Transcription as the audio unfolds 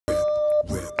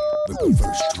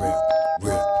Rippaverse drip,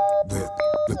 rip, rip,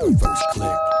 Rippaverse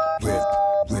click, rip,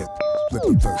 rip,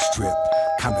 Rippaverse drip.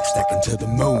 Comic stacking to the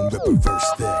moon,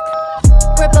 Rippaverse thick.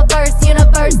 Rippaverse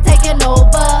Universe taking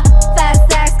over. Fast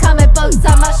stacks, comic books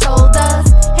on my shoulders.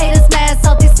 Haters mad,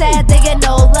 salty, sad, they get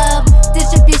no love.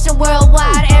 Distribution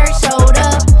worldwide, Eric showed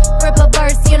up.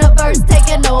 Rippaverse Universe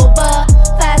taking over.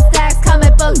 Fast stacks,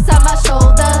 comic books on my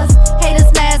shoulders.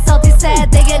 Haters mad, salty,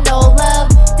 sad, they get no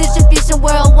love. Distribution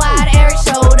worldwide, Eric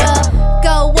showed up.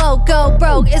 Go woke, go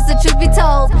broke, it's the truth be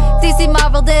told. DC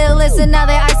Marvel didn't listen, now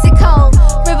they icy cold.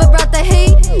 River brought the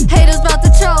heat, haters brought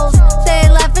the trolls. They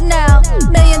ain't laughing now,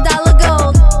 $1 million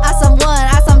gold. Isom 1,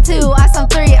 isom 2, isom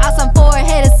 3, isom 4.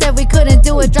 Haters said we couldn't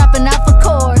do it, dropping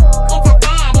alphacore. It's a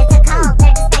fad, it's a cult,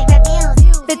 they're just fake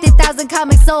reviews. 50,000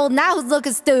 comics sold, now who's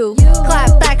looking stew?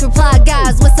 Clap back, reply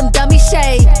guys with some dummy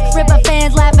shade. Ripper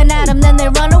fans laughing at them, then they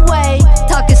run away.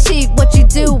 Talking cheap, what you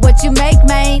do, what you make,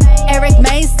 man. Eric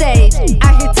main stage,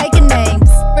 out here taking names.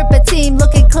 Ripper team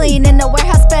looking clean in the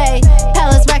warehouse bay.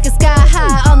 Palace racket sky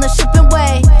high on the shipping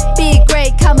way. Be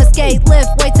great, come skate, lift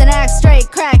weights and act straight.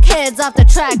 Crack heads off the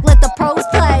track, let the pros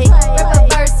play.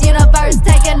 Rippaverse Universe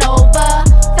taking over.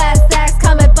 Fast stacks,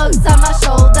 comic books on my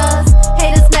shoulders.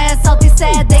 Haters mad, salty,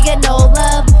 sad, they get no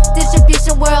love.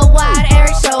 Distribution worldwide,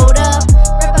 Eric showed up.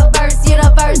 Rippaverse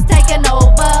Universe taking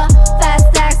over. Fast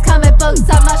stacks, comic books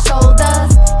on my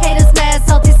shoulders. Haters mad,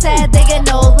 salty, sad, they get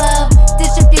no love.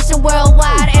 Distribution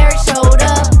worldwide, Eric showed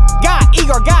up. Got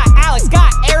Igor, got Alex,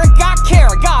 got Eric, got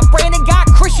Kara, got Brandon, got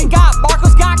Christian, got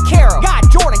Marcos, got Carol, got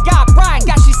Jordan, got Brian,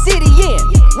 got she city in.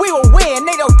 We will win,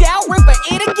 ain't no doubt, Ripper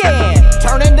it again.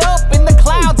 Turning up in the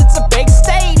clouds, it's a big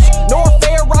stage.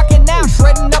 Norfair rocking out,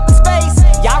 shredding up in space.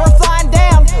 Yaira flying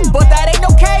down, but that ain't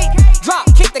no cake. Drop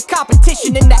kick the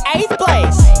competition in the 8th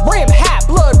place. Rim, hat,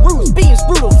 blood, roots, beams,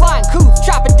 brutal, flying coups.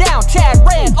 Chop it down, Chad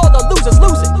ran, all the losers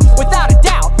lose it. Without a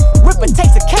doubt, Ripper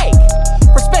takes a cake.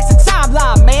 Respects the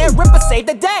timeline, man, Ripper saved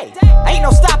the day. Ain't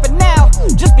no stopping now,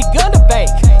 just begun to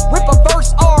bake.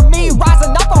 Rippaverse army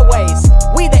rising up our ways.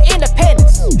 We the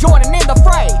independents, joining in the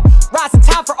fray. Rising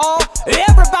time for all,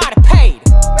 everybody paid.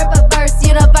 Rippaverse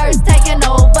Universe taking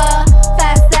over.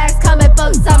 Fast stacks, comic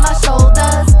books on my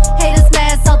shoulders. Haters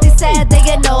mad, salty, sad, they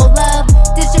get no love.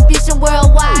 Distribution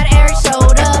worldwide, Eric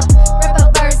showed up.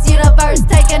 Rippaverse Universe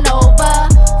taking over.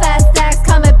 Fast stacks,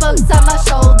 comic books on my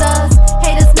shoulders.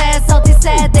 Haters mad, salty,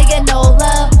 sad, they get no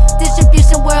love.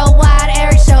 Distribution worldwide,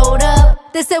 Eric showed up.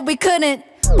 They said we couldn't,